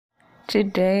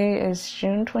Today is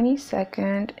June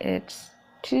 22nd. It's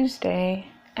Tuesday,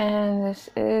 and this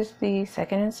is the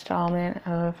second installment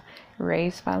of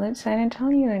Ray's Violent San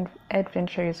Antonio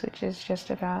Adventures, which is just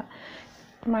about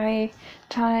my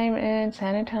time in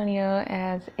San Antonio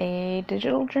as a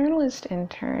digital journalist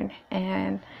intern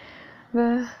and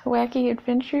the wacky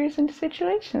adventures and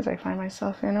situations I find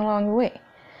myself in along the way.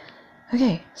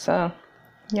 Okay, so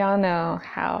y'all know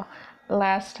how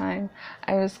last time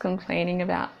I was complaining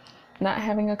about not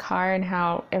having a car and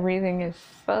how everything is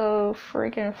so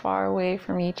freaking far away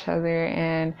from each other,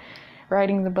 and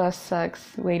riding the bus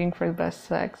sucks, waiting for the bus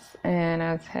sucks, and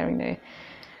I was having to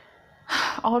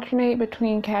alternate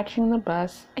between catching the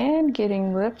bus and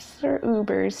getting Lyfts or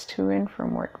Ubers to and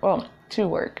from work. Well, to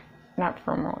work, not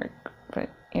from work, but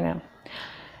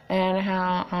and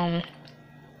how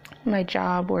my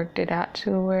job worked it out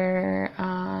to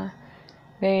where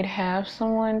they'd have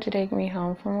someone to take me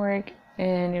home from work,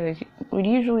 and it would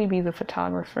usually be the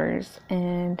photographers,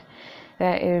 and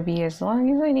that it would be as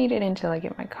long as I needed until I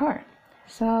get my car.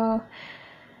 So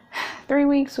 3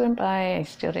 weeks went by, I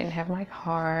still didn't have my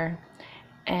car,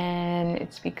 and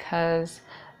it's because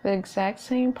the exact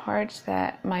same parts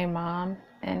that my mom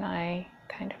and I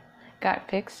kind of got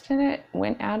fixed in it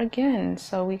went out again.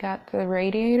 So we got the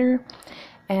radiator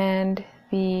and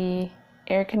the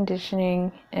air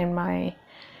conditioning in my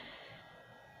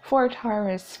Ford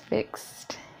Taurus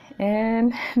fixed,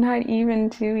 and not even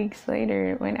 2 weeks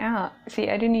later it went out. See,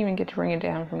 I didn't even get to bring it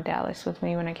down from Dallas with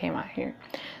me when I came out here.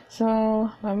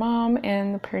 So my mom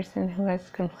and the person who was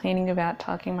complaining about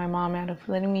talking my mom out of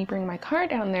letting me bring my car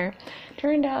down there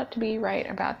turned out to be right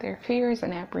about their fears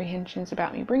and apprehensions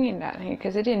about me bringing it down here,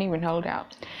 because it didn't even hold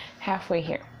out halfway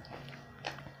here.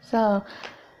 So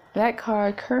that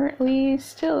car currently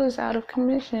still is out of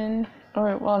commission.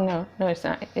 Or, well, no, it's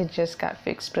not. It just got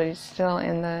fixed, but it's still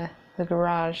in the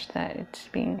garage that it's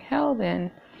being held in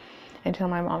until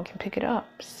my mom can pick it up.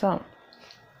 So,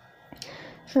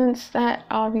 since that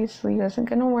obviously wasn't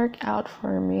going to work out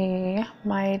for me,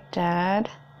 my dad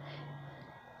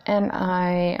and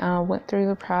I went through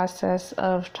the process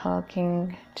of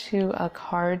talking to a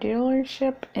car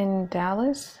dealership in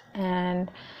Dallas, and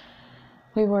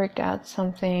we worked out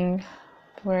something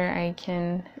where I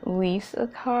can lease a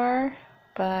car,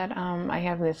 but I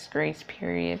have this grace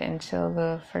period until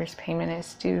the first payment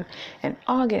is due in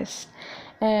August,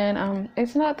 and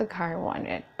it's not the car I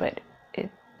wanted, but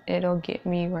it'll get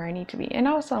me where I need to be. And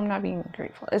also, I'm not being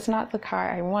grateful. It's not the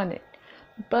car I wanted,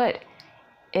 but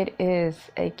it is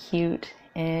a cute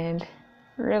and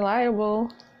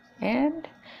reliable and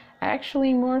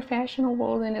actually more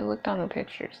fashionable than it looked on the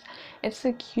pictures. It's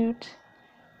a cute,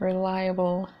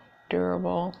 reliable,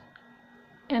 durable,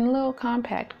 and a little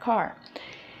compact car.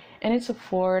 And it's a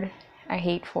Ford. I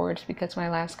hate Fords because my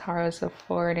last car was a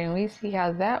Ford, and we see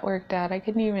how that worked out. I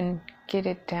couldn't even get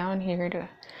it down here to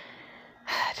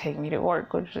take me to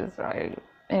work, which is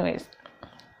anyways,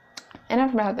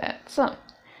 enough about that. So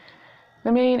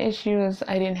the main issue is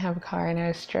I didn't have a car, and I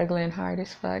was struggling hard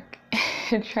as fuck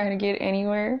trying to get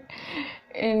anywhere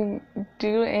and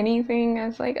do anything. I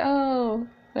was like,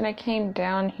 when I came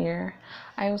down here,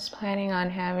 I was planning on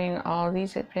having all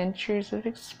these adventures of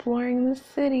exploring the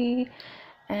city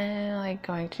and like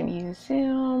going to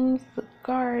museums, the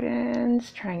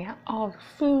gardens, trying out all the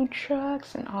food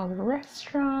trucks and all the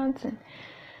restaurants, and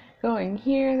going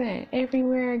here, then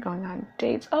everywhere, going on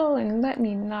dates. Oh, and let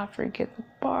me not forget the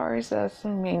bars. That's the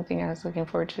main thing I was looking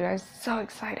forward to. I was so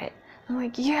excited. I'm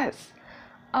like, yes.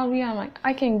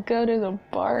 I can go to the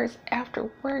bars after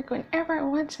work whenever I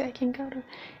want to. I can go to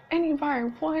any bar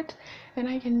I want, and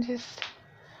I can just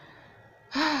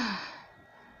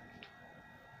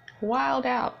wild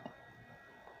out.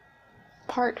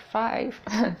 Part 5.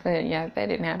 But yeah, that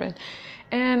didn't happen.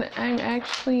 And I'm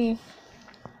actually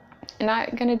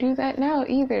not gonna do that now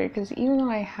either, because even though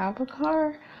I have a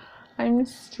car, I'm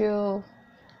still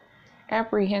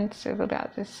apprehensive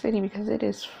about this city because it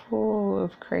is full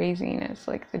of craziness.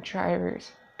 Like the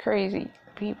drivers, crazy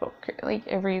people, like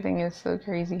everything is so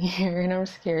crazy here, and I'm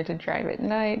scared to drive at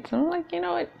night. So I'm like, you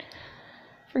know what,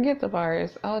 forget the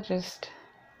bars, I'll just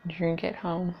drink at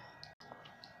home.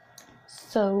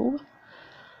 So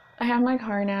I have my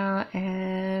car now,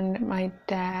 and my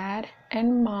dad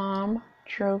and mom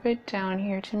drove it down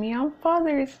here to me on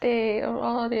Father's Day of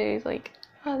all days. Like,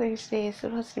 Father's Day is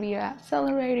supposed to be about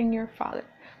celebrating your father,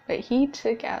 but he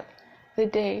took out the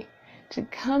day to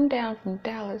come down from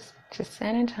Dallas to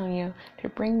San Antonio to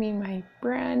bring me my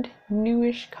brand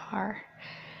newish car.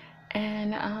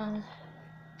 And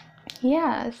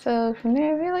yeah, so from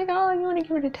there they're like, oh, you want to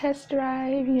give it a test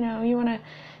drive, you want to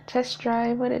test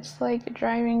drive what it's like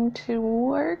driving to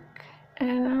work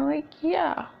And I'm like,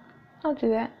 yeah, I'll do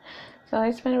that. So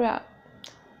I spent about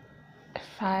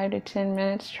 5 to 10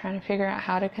 minutes trying to figure out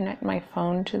how to connect my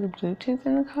phone to the Bluetooth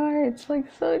in the car. It's like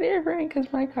so different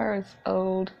because my car is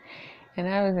old and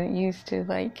I wasn't used to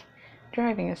like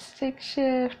driving a stick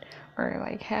shift or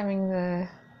like having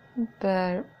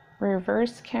the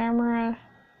reverse camera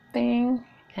thing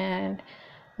and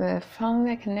the phone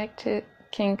that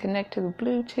can connect to the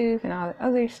Bluetooth and all the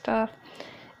other stuff.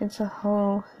 It's a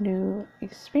whole new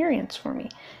experience for me.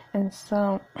 And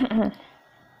so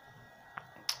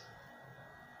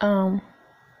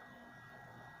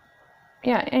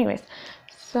yeah, anyways,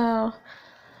 so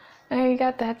I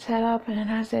got that set up and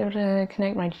I was able to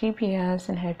connect my GPS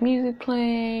and have music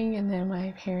playing. And then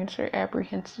my parents were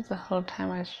apprehensive the whole time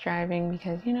I was driving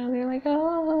because, you know, they're like,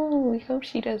 oh, we hope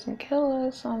she doesn't kill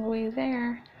us on the way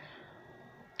there.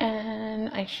 And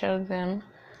I showed them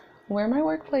where my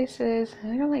workplace is,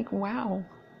 and they're like, wow,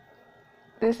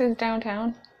 this is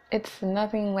downtown. It's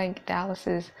nothing like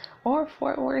Dallas's or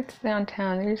Fort Worth's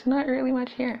downtown. There's not really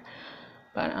much here.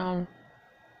 But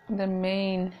the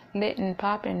main lit and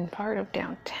poppin' part of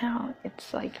downtown,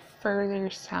 it's like further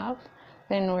south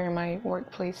than where my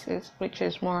workplace is, which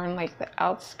is more on like the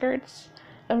outskirts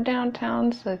of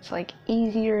downtown, so it's like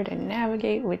easier to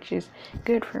navigate, which is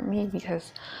good for me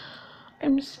because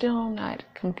I'm still not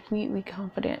completely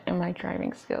confident in my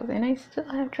driving skills and I still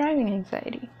have driving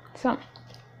anxiety. So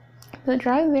the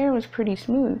drive there was pretty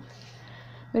smooth.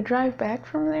 The drive back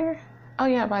from there, oh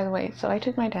yeah, by the way, so I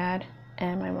took my dad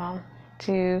and my mom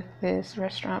to this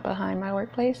restaurant behind my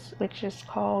workplace, which is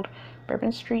called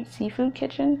Bourbon Street Seafood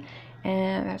Kitchen,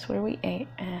 and that's where we ate.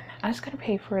 And I was gonna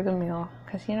pay for the meal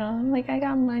because, you know, I'm like, I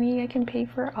got money, I can pay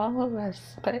for all of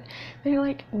us. But they're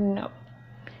like, no,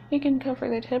 you can cover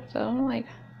the tip though. I'm like,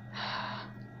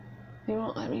 they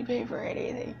won't let me pay for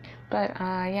anything. But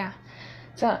yeah,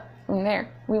 so from there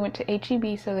we went to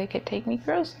HEB so they could take me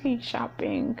grocery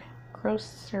shopping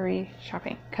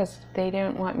because they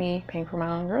didn't want me paying for my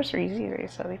own groceries either,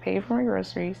 so they paid for my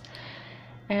groceries.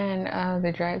 And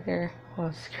the drive there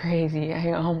was crazy.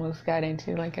 I almost got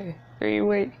into like a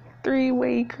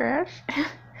three-way crash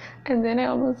and then I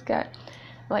almost got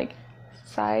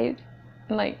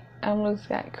I almost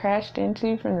got crashed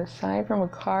into from the side from a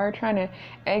car trying to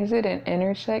exit an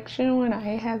intersection when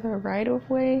I had the right of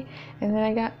way, and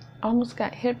then I almost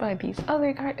got hit by these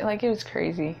other cars. Like, it was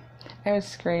crazy. I was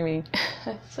screaming.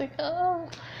 It's like, oh,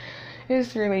 it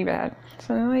was really bad.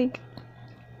 So like,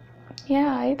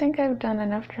 yeah, I think I've done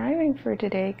enough driving for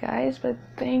today, guys, but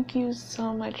thank you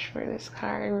so much for this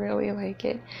car. I really like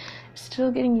it.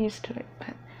 Still getting used to it,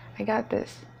 but I got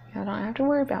this. Y'all don't have to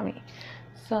worry about me.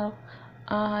 So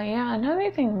yeah, another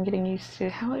thing I'm getting used to,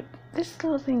 how this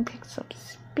little thing picks up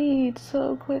speed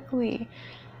so quickly.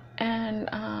 And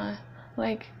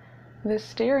like the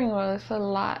steering wheel is a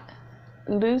lot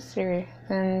looser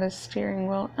than the steering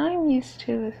wheel I'm used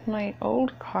to with my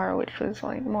old car, which was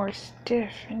like more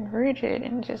stiff and rigid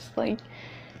and just like,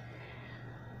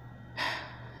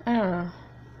 I don't know.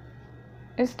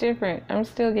 It's different. I'm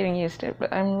still getting used to it,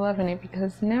 but I'm loving it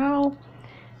because now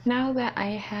that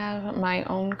I have my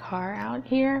own car out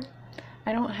here,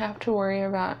 I don't have to worry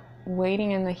about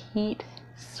waiting in the heat,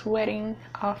 sweating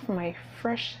off my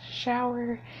fresh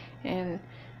shower, and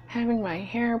having my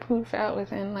hair poof out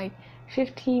within like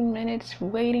 15 minutes,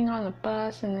 waiting on the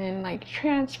bus, and then like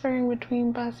transferring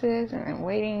between buses, and then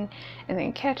waiting, and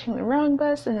then catching the wrong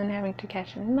bus, and then having to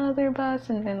catch another bus,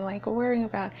 and then like worrying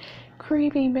about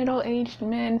creepy middle-aged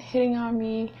men hitting on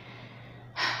me,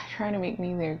 trying to make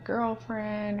me their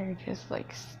girlfriend, or just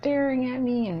like staring at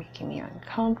me and making me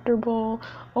uncomfortable,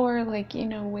 or like, you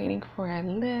know, waiting for a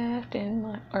Lyft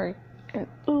or an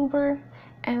Uber,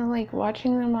 and like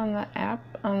watching them on the app,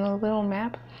 on the little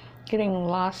map, getting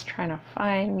lost trying to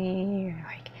find me, or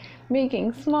like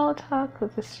making small talk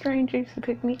with the strangers who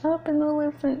pick me up in the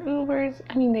Lyfts and Ubers.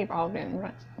 I mean, they've all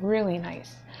been really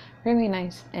nice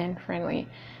and friendly,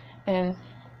 and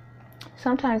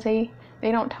sometimes they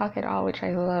don't talk at all, which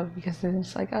I love because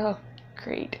it's like, oh,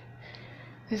 great,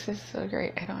 this is so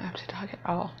great, I don't have to talk at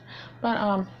all.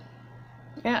 But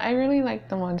yeah, I really like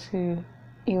the ones who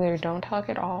either don't talk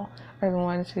at all or the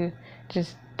ones who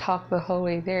just talk the whole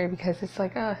way there, because it's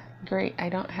like, oh, great, I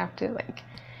don't have to like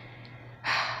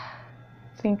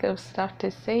think of stuff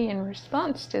to say in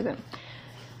response to them.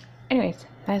 Anyways,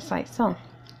 that's like, so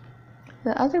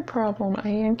the other problem I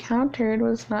encountered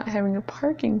was not having a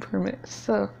parking permit.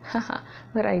 So,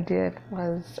 what I did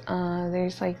was,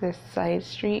 there's like this side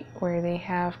street where they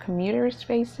have commuter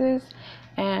spaces,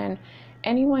 and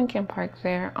anyone can park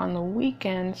there on the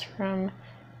weekends from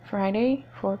Friday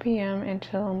 4 p.m.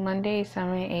 until Monday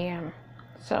 7 a.m.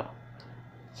 So,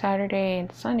 Saturday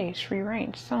and Sunday is free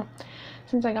range. So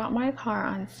since I got my car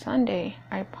on Sunday,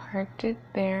 I parked it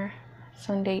there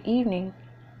Sunday evening,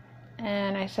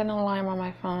 and I set an alarm on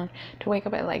my phone to wake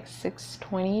up at like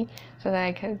 6:20 so that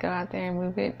I could go out there and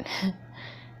move it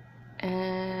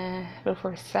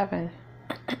before 7.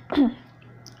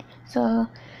 So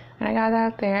when I got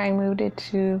out there, I moved it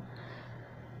to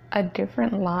a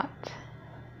different lot.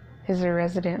 It's a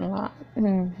resident lot,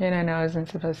 and I know I wasn't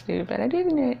supposed to, but I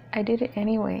did it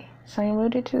anyway. So I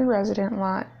moved it to the resident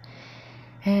lot,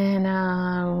 and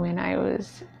when I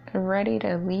was ready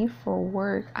to leave for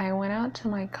work, I went out to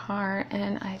my car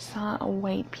and I saw a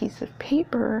white piece of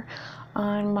paper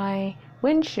on my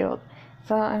windshield.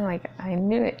 So I'm like, I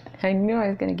knew it. I knew I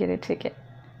was going to get a ticket.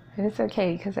 But it's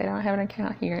okay because I don't have an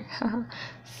account here.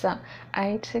 So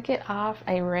I took it off.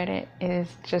 I read it. It is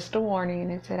just a warning.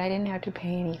 And it said I didn't have to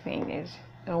pay anything. It's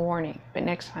a warning. But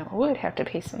next time I would have to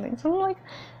pay something. So I'm like,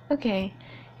 okay,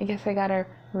 I guess I got to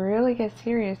really get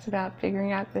serious about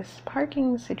figuring out this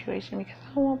parking situation, because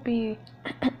I won't be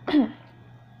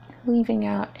leaving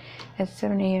out at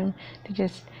 7 a.m. to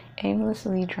just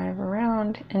aimlessly drive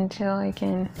around until I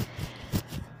can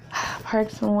park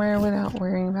somewhere without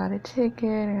worrying about a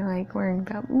ticket or like worrying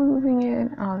about moving it,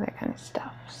 all that kind of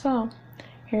stuff. So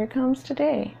here comes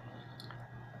today.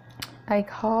 I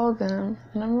called them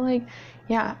and I'm like,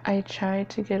 yeah, I tried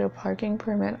to get a parking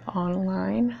permit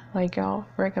online like y'all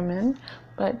recommend,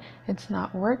 but it's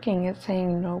not working. It's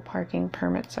saying no parking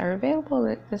permits are available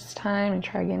at this time and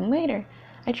try again later.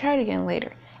 I tried again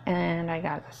later and I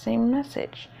got the same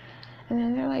message. And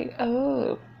then they're like,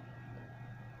 oh,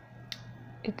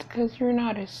 it's because you're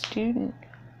not a student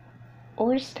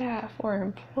or staff or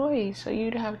employee, so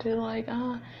you'd have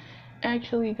to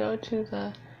actually go to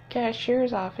the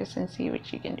cashier's office and see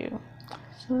what you can do.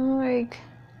 So like,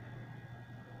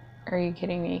 are you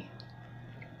kidding me?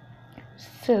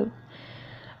 So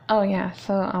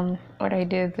what I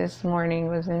did this morning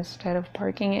was, instead of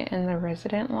parking it in the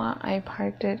resident lot, I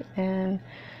parked it and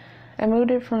I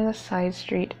moved it from the side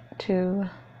street to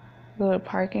the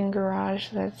parking garage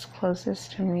that's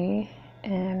closest to me.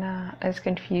 And I was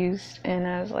confused and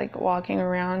I was like walking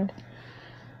around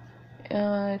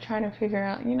trying to figure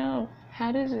out,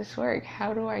 how does this work?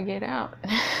 How do I get out?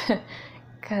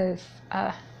 Because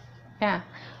but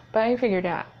I figured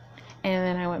out. And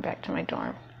then I went back to my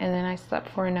dorm, and then I slept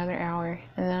for another hour,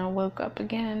 and then I woke up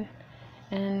again,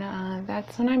 and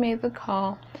that's when I made the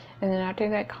call. And then after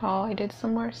that call, I did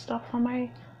some more stuff on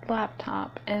my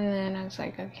laptop, and then I was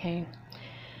like, okay,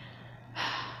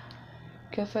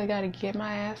 guess I gotta get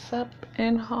my ass up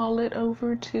and haul it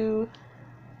over to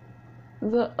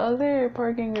the other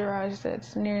parking garage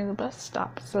that's near the bus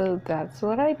stop. So that's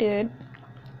what I did.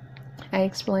 I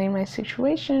explained my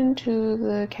situation to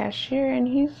the cashier, and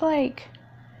he's like,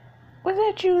 was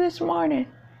that you this morning?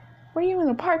 Were you in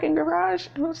the parking garage?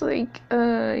 I was like,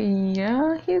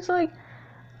 yeah. He's like,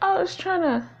 I was trying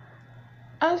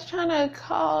to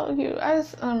call you. I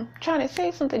was trying to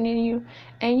say something to you,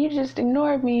 and you just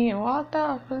ignored me and walked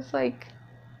off. I was like,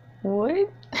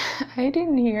 what? I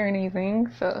didn't hear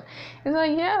anything. So he's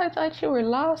like, yeah, I thought you were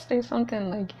lost or something.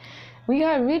 Like, we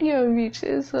got video of you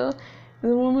too. So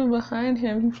the woman behind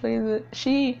him,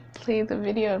 she played the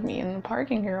video of me in the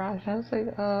parking garage. I was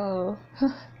like, oh,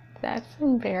 that's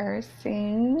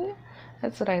embarrassing.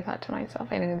 That's what I thought to myself.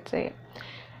 I didn't say it.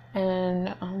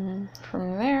 And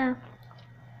from there,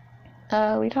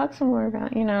 we talked some more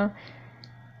about,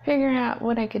 figuring out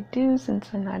what I could do since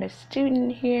I'm not a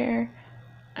student here.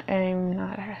 I'm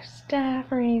not a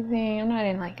staff or anything. I'm not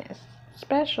in like a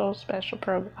special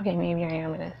program. Okay, maybe I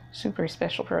am in a super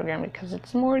special program because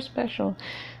it's more special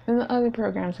than the other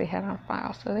programs they had on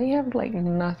file. So they have like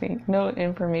no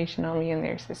information on me in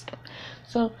their system.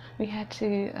 So we had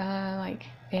to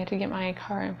they had to get my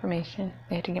car information.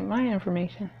 They had to get my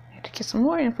information. They had to get some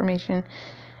more information,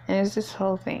 and it's this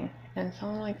whole thing. And so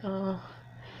I'm like, oh,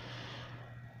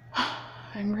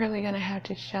 I'm really gonna have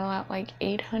to shell out like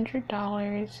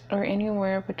 $800 or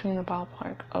anywhere between the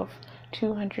ballpark of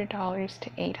 $200 to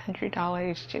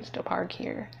 $800 just to park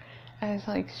here. I was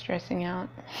like stressing out.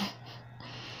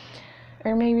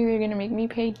 Or maybe they're gonna make me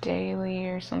pay daily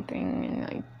or something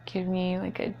and like give me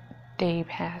like a day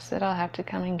pass that I'll have to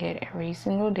come and get every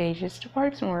single day just to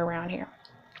park somewhere around here.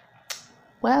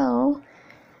 Well,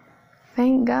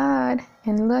 thank God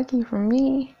and lucky for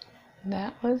me,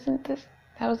 that wasn't the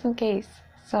case.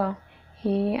 So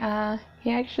he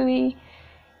actually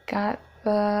got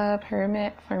the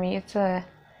permit for me. It's a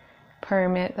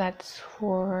permit that's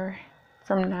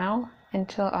from now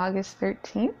until August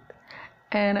 13th,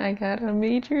 and I got a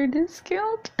major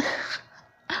discount.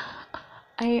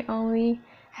 I only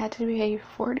had to pay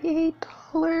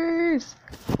 $48.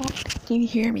 Can you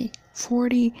hear me?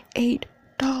 $48.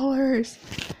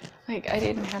 Like, I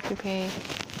didn't have to pay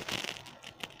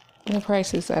the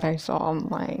prices that I saw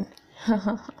online.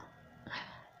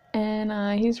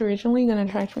 And he's originally gonna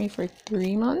charge me for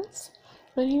 3 months,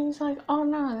 but he was like, oh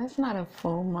no, that's not a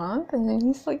full month. And then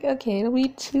he's like, okay, it'll be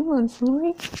 2 months. I'm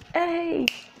like, hey,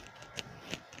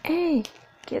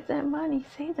 get that money,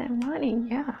 save that money.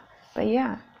 Yeah, but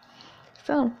yeah,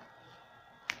 so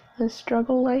the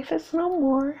struggle life is no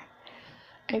more.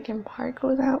 I can park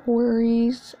without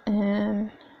worries,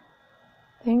 and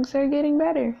things are getting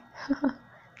better.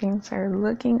 Things are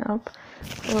looking up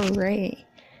for Ray.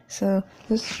 So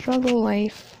the struggle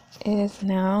life is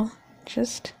now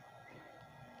just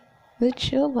the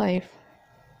chill life.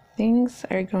 Things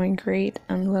are going great.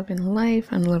 I'm loving life.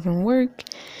 I'm loving work.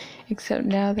 Except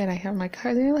now that I have my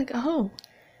car, they're like, oh,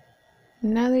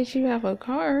 now that you have a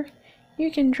car, you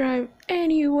can drive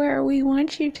anywhere we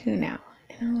want you to now.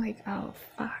 And I'm like, oh,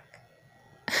 fuck.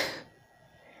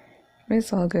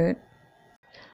 It's all good.